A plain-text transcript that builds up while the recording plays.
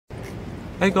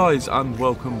Hey guys, and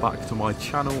welcome back to my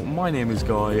channel. My name is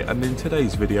Guy, and in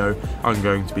today's video I'm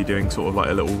going to be doing sort of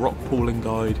like a little rock pooling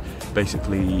guide,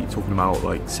 basically talking about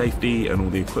like safety and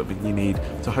all the equipment you need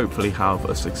to hopefully have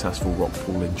a successful rock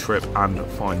pooling trip and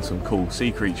find some cool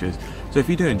sea creatures. So if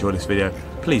you do enjoy this video,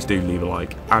 please do leave a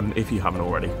like, and if you haven't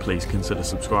already, please consider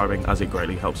subscribing as it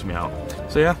greatly helps me out.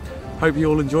 So yeah, hope you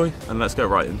all enjoy, and let's get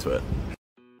right into it.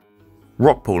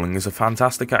 Rockpooling is a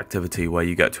fantastic activity where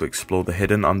you get to explore the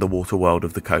hidden underwater world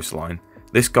of the coastline.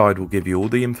 This guide will give you all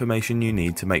the information you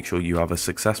need to make sure you have a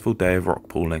successful day of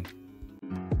rockpooling.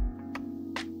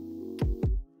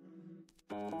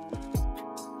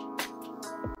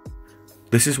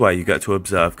 This is where you get to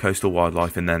observe coastal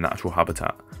wildlife in their natural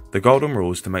habitat. The golden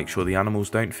rule is to make sure the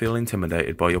animals don't feel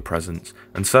intimidated by your presence,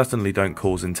 and certainly don't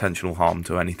cause intentional harm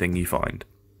to anything you find.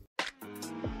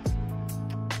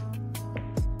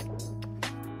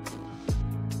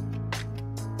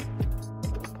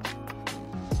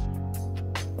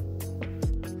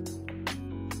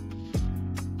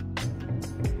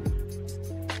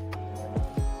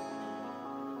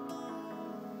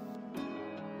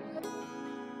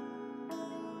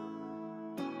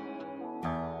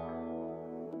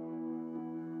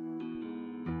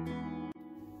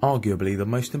 Arguably, the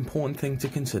most important thing to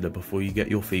consider before you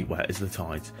get your feet wet is the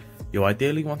tides. You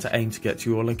ideally want to aim to get to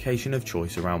your location of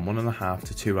choice around 1.5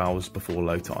 to 2 hours before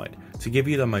low tide, to give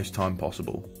you the most time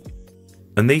possible.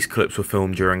 And these clips were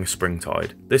filmed during a spring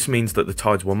tide. This means that the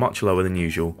tides were much lower than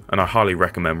usual, and I highly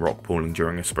recommend rock pooling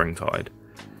during a spring tide.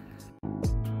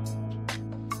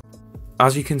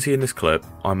 As you can see in this clip,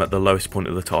 I'm at the lowest point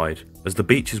of the tide, as the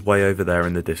beach is way over there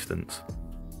in the distance.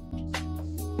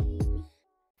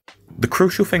 The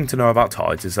crucial thing to know about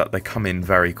tides is that they come in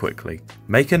very quickly.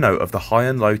 Make a note of the high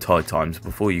and low tide times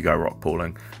before you go rock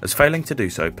pooling, as failing to do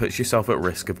so puts yourself at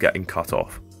risk of getting cut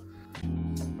off.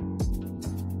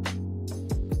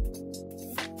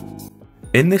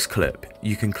 In this clip,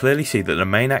 you can clearly see that the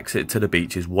main exit to the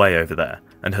beach is way over there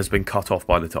and has been cut off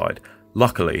by the tide.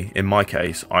 Luckily, in my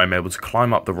case, I am able to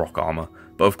climb up the rock armour,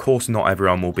 but of course not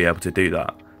everyone will be able to do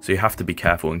that, so you have to be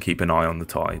careful and keep an eye on the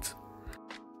tides.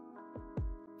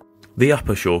 The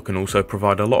upper shore can also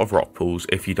provide a lot of rock pools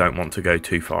if you don't want to go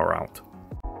too far out.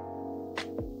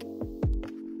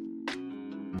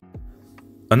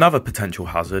 Another potential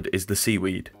hazard is the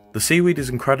seaweed. The seaweed is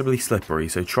incredibly slippery,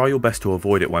 so try your best to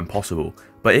avoid it when possible,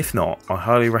 but if not, I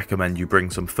highly recommend you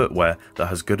bring some footwear that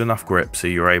has good enough grip so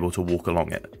you're able to walk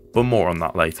along it, but more on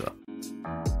that later.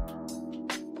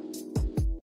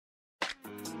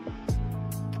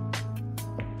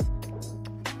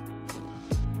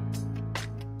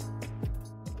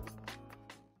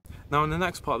 Now in the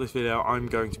next part of this video, I'm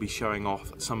going to be showing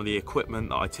off some of the equipment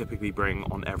that I typically bring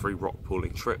on every rock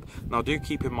pooling trip. Now do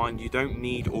keep in mind you don't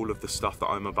need all of the stuff that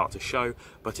I'm about to show,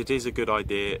 but it is a good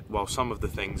idea, well some of the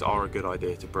things are a good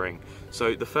idea to bring.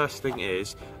 So the first thing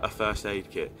is a first aid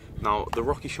kit. Now the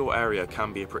rocky shore area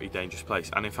can be a pretty dangerous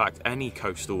place, and in fact any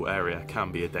coastal area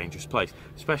can be a dangerous place.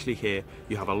 Especially here,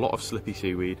 you have a lot of slippy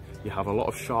seaweed, you have a lot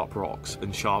of sharp rocks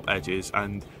and sharp edges,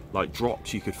 and like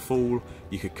drops, you could fall,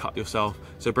 you could cut yourself.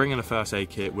 So bringing a first aid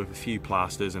kit with a few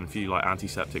plasters and a few like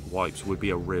antiseptic wipes would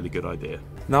be a really good idea.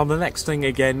 Now the next thing,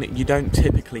 again, you don't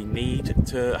typically need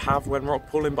to have when rock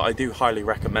pooling, but I do highly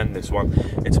recommend this one.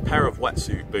 It's a pair of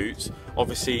wetsuit boots.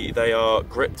 Obviously they are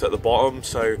gripped at the bottom,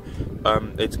 so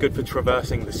it's good for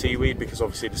traversing the seaweed, because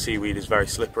obviously the seaweed is very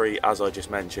slippery, as I just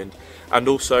mentioned. And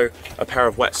also a pair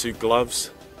of wetsuit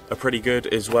gloves are pretty good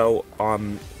as well.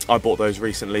 I bought those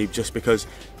recently just because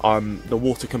the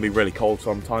water can be really cold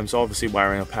sometimes, so obviously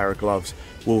wearing a pair of gloves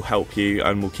will help you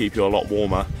and will keep you a lot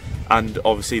warmer. And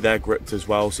obviously they're gripped as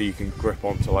well, so you can grip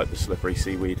onto like the slippery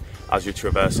seaweed as you're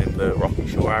traversing the rocky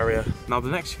shore area. Now the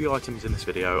next few items in this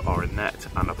video are a net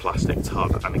and a plastic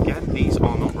tub, and again these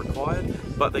are not required,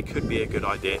 but they could be a good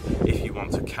idea if you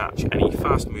want to catch any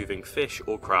fast moving fish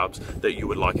or crabs that you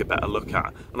would like a better look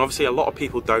at. And obviously a lot of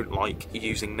people don't like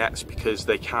using nets because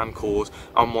they can cause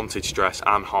unwanted stress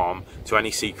and harm to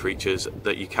any sea creatures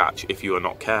that you catch if you are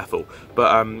not careful.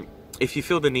 But if you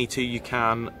feel the need to, you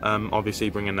can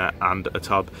obviously bring a net and a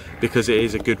tub, because it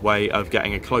is a good way of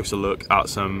getting a closer look at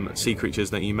some sea creatures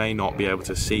that you may not be able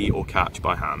to see or catch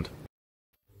by hand.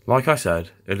 Like I said,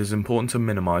 it is important to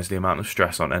minimise the amount of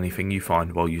stress on anything you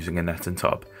find while using a net and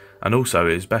tub, and also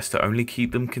it is best to only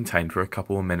keep them contained for a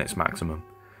couple of minutes maximum.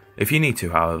 If you need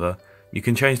to, however, you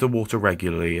can change the water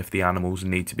regularly if the animals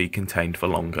need to be contained for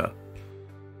longer.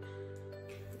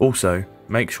 Also,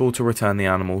 make sure to return the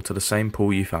animal to the same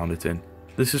pool you found it in.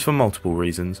 This is for multiple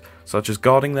reasons, such as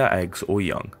guarding their eggs or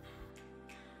young.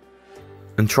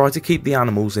 And try to keep the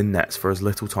animals in nets for as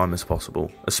little time as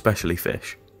possible, especially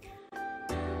fish.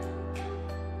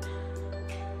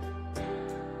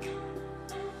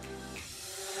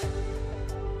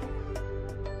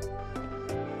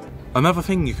 Another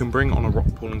thing you can bring on a rock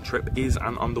pooling trip is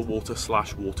an underwater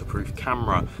 / waterproof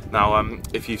camera. Now,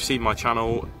 if you've seen my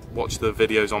channel, watch the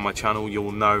videos on my channel,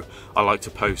 you'll know I like to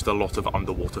post a lot of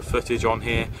underwater footage on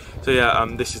here. So yeah,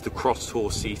 this is the Crosstour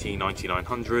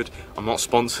CT9900. I'm not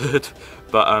sponsored,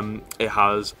 but it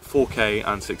has 4K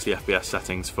and 60 FPS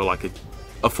settings for like a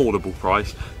affordable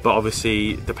price. But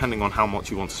obviously, depending on how much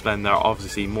you want to spend, there are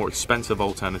obviously more expensive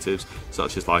alternatives,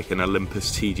 such as like an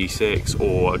Olympus TG6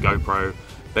 or a GoPro.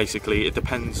 Basically, it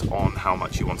depends on how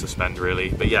much you want to spend, really.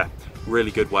 But yeah,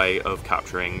 really good way of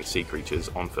capturing sea creatures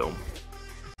on film.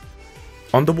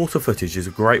 Underwater footage is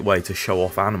a great way to show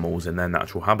off animals in their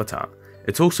natural habitat.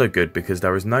 It's also good because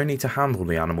there is no need to handle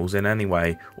the animals in any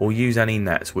way or use any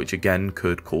nets, which again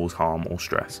could cause harm or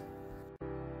stress.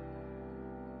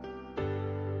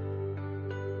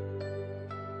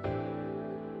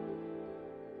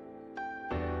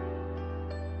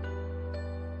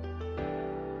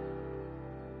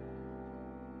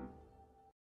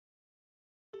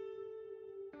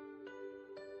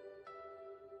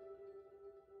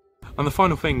 And the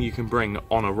final thing you can bring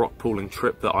on a rock pooling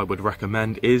trip that I would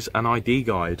recommend is an ID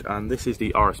guide, and this is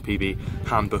the RSPB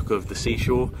Handbook of the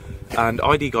Seashore. And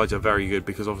ID guides are very good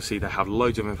because obviously they have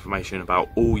loads of information about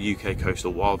all UK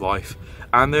coastal wildlife,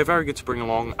 and they're very good to bring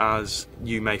along as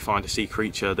you may find a sea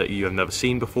creature that you have never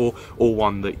seen before, or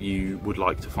one that you would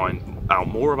like to find out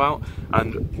more about.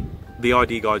 And the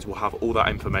ID guides will have all that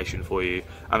information for you,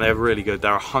 and they're really good.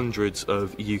 There are hundreds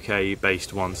of UK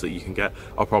based ones that you can get.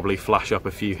 I'll probably flash up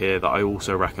a few here that I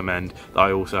also recommend, that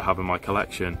I also have in my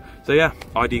collection. So yeah,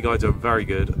 ID guides are very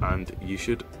good and you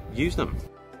should use them.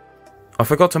 I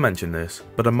forgot to mention this,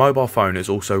 but a mobile phone is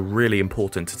also really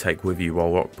important to take with you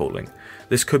while rock pooling.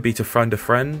 This could be to phone a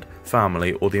friend,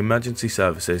 family, or the emergency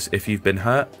services if you've been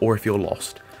hurt or if you're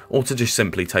lost, or to just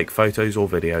simply take photos or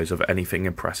videos of anything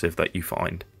impressive that you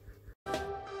find.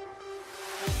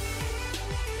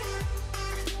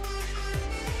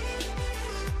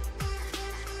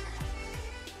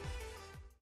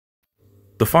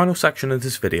 The final section of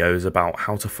this video is about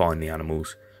how to find the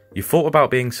animals. You've thought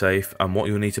about being safe and what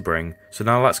you'll need to bring, so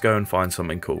now let's go and find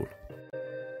something cool.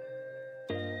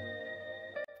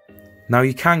 Now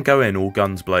you can go in all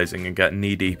guns blazing and get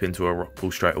knee deep into a rock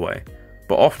pool straight away,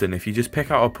 but often if you just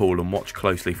pick out a pool and watch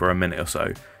closely for a minute or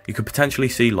so, you could potentially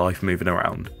see life moving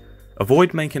around.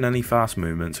 Avoid making any fast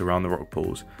movements around the rock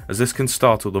pools, as this can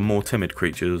startle the more timid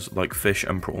creatures like fish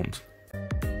and prawns.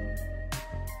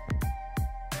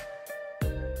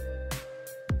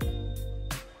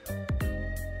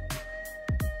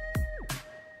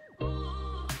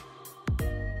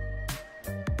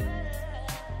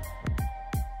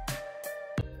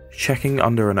 Checking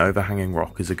under an overhanging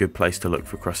rock is a good place to look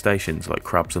for crustaceans like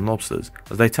crabs and lobsters,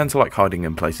 as they tend to like hiding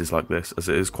in places like this as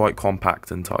it is quite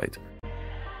compact and tight.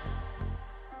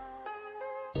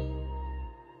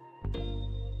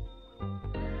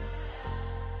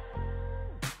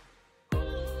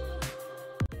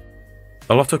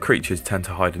 A lot of creatures tend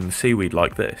to hide in the seaweed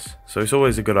like this, so it's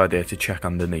always a good idea to check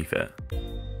underneath it.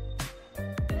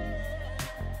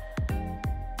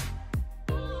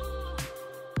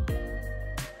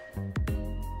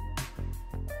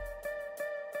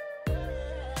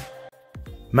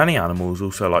 Many animals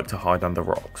also like to hide under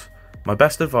rocks. My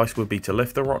best advice would be to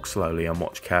lift the rock slowly and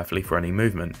watch carefully for any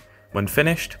movement. When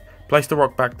finished, place the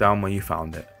rock back down where you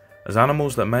found it, as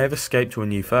animals that may have escaped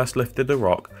when you first lifted the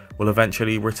rock will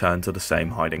eventually return to the same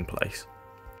hiding place.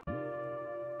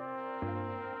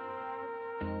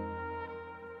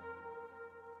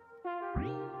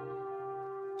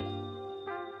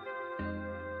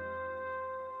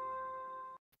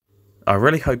 I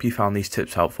really hope you found these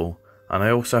tips helpful, and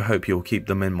I also hope you'll keep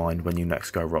them in mind when you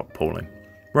next go rock pooling.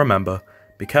 Remember,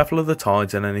 be careful of the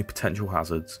tides and any potential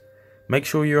hazards, make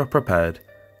sure you are prepared,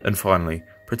 and finally,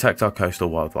 protect our coastal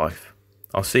wildlife.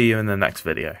 I'll see you in the next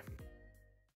video.